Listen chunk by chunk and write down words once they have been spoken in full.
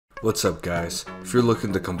What's up, guys? If you're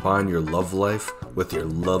looking to combine your love life with your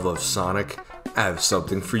love of Sonic, I have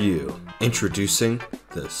something for you. Introducing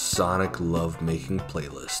the Sonic Love Making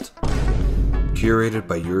Playlist. Curated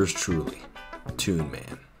by yours truly,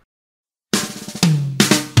 TheToon-Man.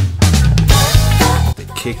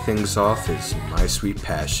 To kick things off is My Sweet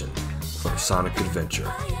Passion from Sonic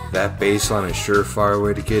Adventure. That bass line is a surefire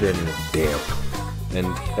way to get anyone damp. And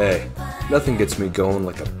hey, nothing gets me going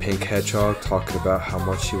like a pink hedgehog talking about how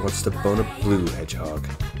much he wants to bone a blue hedgehog.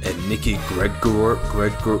 And Nikki Gregoroff,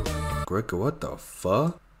 what the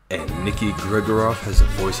fuck? And Nikki Gregoroff has the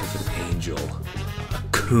voice of an angel. A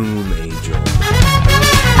coon angel.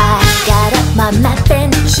 I got up my map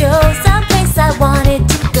and it shows someplace I wanted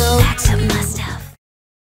to go. That's a must-have.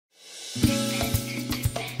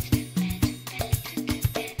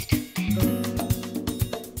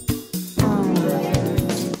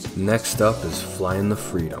 Next up is Flying the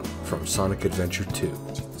Freedom from Sonic Adventure 2.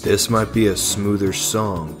 This might be a smoother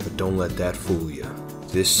song, but don't let that fool you.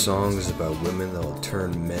 This song is about women that will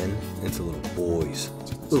turn men into little boys.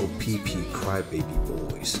 Little pee-pee crybaby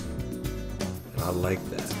boys. And I like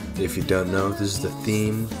that. If you don't know, this is the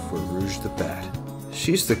theme for Rouge the Bat.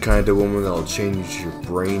 She's the kind of woman that will change your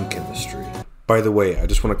brain chemistry. By the way, I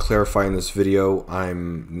just want to clarify in this video,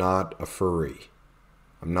 I'm not a furry.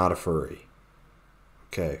 I'm not a furry.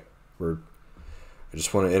 Okay. I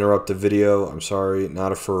just want to interrupt the video. I'm sorry,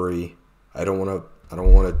 not a furry. I don't want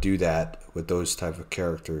to do that with those type of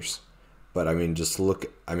characters. But I mean, just look.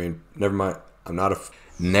 I mean, never mind. I'm not a.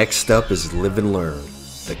 Next up is Live and Learn,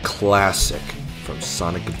 the classic from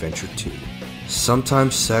Sonic Adventure 2.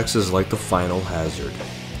 Sometimes sex is like the final hazard,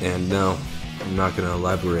 and no, I'm not going to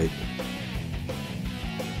elaborate.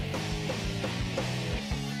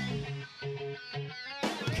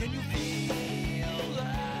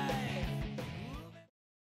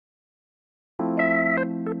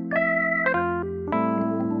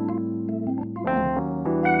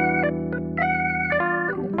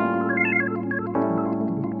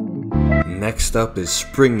 Next up is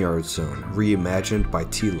Spring Yard Zone, reimagined by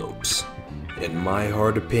T-Lopes. In my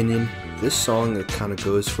hard opinion, this song it kinda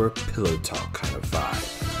goes for a pillow talk kind of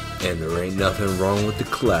vibe. And there ain't nothing wrong with the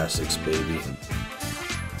classics, baby.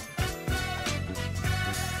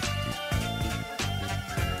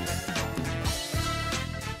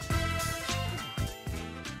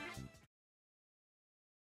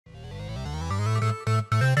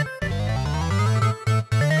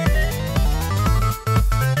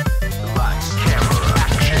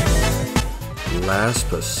 Last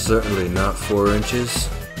but certainly not 4 inches,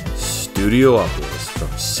 Studiopolis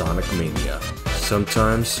from Sonic Mania.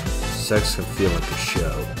 Sometimes, sex can feel like a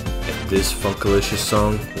show, and this funkalicious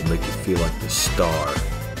song will make you feel like the star.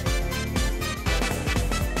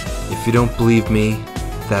 If you don't believe me,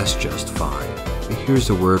 that's just fine. And here's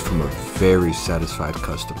a word from a very satisfied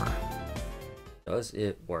customer. Does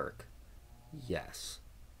it work? Yes.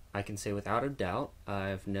 I can say without a doubt,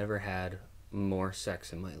 I've never had more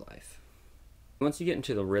sex in my life. Once you get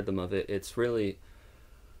into the rhythm of it, it's really,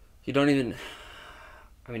 you don't even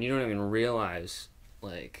realize,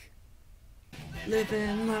 like, live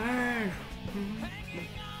and learn.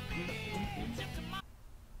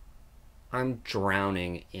 I'm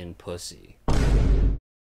drowning in pussy.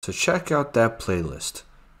 So check out that playlist.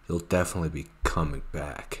 You'll definitely be coming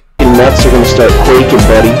back. Your nuts are gonna start quaking,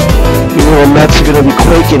 buddy. Your little nuts are gonna be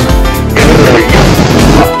quaking.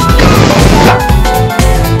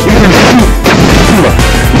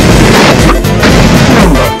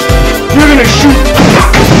 You're gonna shoot.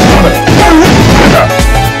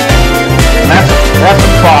 That's a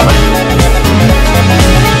promise.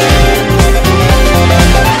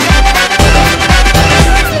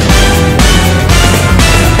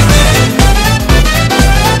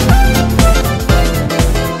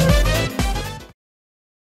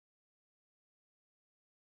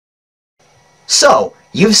 So,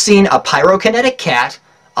 you've seen a pyrokinetic cat,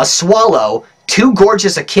 a swallow, 2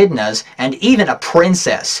 gorgeous echidnas, and even a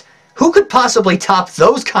princess. Who could possibly top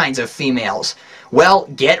those kinds of females? Well,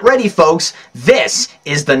 get ready, folks. This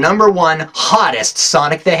is the #1 hottest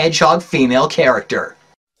Sonic the Hedgehog female character.